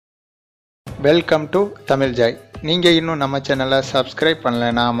Welcome to Tamil Joy. நீங்கள் இன்னும் நம்ம சேனலை சப்ஸ்கிரைப்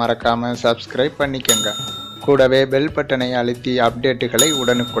பண்ணலைன்னா மறக்காமல் சப்ஸ்கிரைப் பண்ணிக்கோங்க. கூடவே பெல் பட்டனை அழுத்தி அப்டேட்டுகளை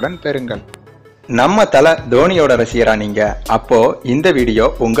உடனுக்குடன் பெறுங்கள். நம்ம தல தோனியோட ரசிகரா நீங்க, அப்போ இந்த வீடியோ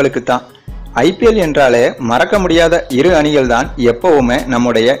உங்களுக்கு தான். ஐபிஎல் என்றாலே மறக்க முடியாத இரு அணிகள் தான் எப்பவுமே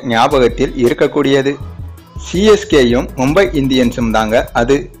நம்முடைய ஞாபகத்தில் இருக்கக்கூடியது. சிஎஸ்கேயும் மும்பை இந்தியன்ஸும் தாங்க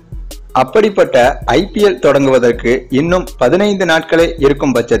அது. அப்படிப்பட்ட ஐபிஎல் தொடங்குவதற்கு இன்னும் 15 நாட்களே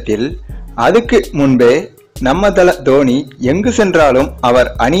இருக்கும் பட்சத்தில் அதுக்கு முன்பே நம்ம தல தோனி எங்கு சென்றாலும் அவர்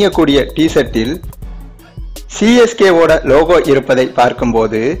அணியக்கூடிய டிஷர்ட்டில் சிஎஸ்கேவோட லோகோ இருப்பதை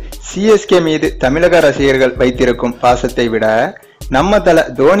பார்க்கும்போது சிஎஸ்கே மீது தமிழக ரசிகர்கள் வைத்திருக்கும் பாசத்தை விட நம்ம தல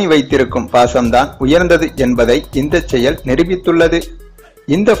தோனி வைத்திருக்கும் பாசம்தான் உயர்ந்தது என்பதை இந்த செயல் நிரூபித்துள்ளது.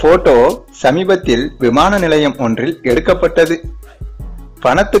 இந்த போட்டோ சமீபத்தில் விமான நிலையம் ஒன்றில் எடுக்கப்பட்டது.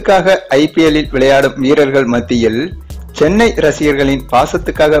 பணத்துக்காக ஐபிஎல்லில் விளையாடும் வீரர்கள் மத்தியில் சென்னை ரசிகர்களின்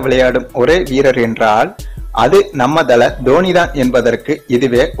பாசத்துக்காக விளையாடும் ஒரே வீரர் என்றால் அது நம்ம தல தோனிதான் என்பதற்கு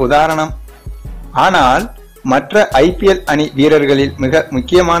இதுவே உதாரணம். ஆனால் மற்ற ஐபிஎல் அணி வீரர்களில் மிக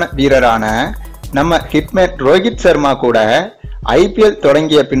முக்கியமான வீரரான நம்ம ஹிட்மேன் ரோஹித் சர்மா கூட ஐபிஎல்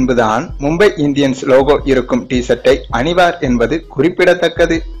தொடங்கிய பின்புதான் மும்பை இந்தியன்ஸ் லோகோ இருக்கும் டிஷர்ட்டை அணிவார் என்பது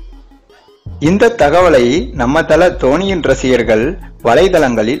குறிப்பிடத்தக்கது. இந்த தகவலை நம்ம தல தோனியின் ரசிகர்கள்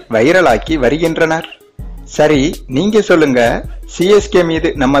வலைதளங்களில் வைரலாக்கி வருகின்றனர். சரி, நீங்க சொல்லுங்க, சிஎஸ்கே மீது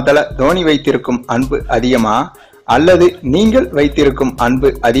நம்ம தல தோனி வைத்திருக்கும் அன்பு அதிகமா அல்லது நீங்கள் வைத்திருக்கும் அன்பு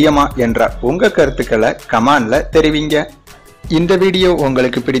அதிகமா என்ற உங்க கருத்துக்களை கமெண்ட்ல தெரிவிங்க. இந்த வீடியோ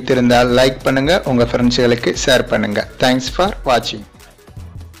உங்களுக்கு பிடித்திருந்தால் லைக் பண்ணுங்க, உங்க ஃப்ரெண்ட்ஸ்களுக்கு ஷேர் பண்ணுங்க. தேங்க்ஸ் ஃபார் வாட்சிங்.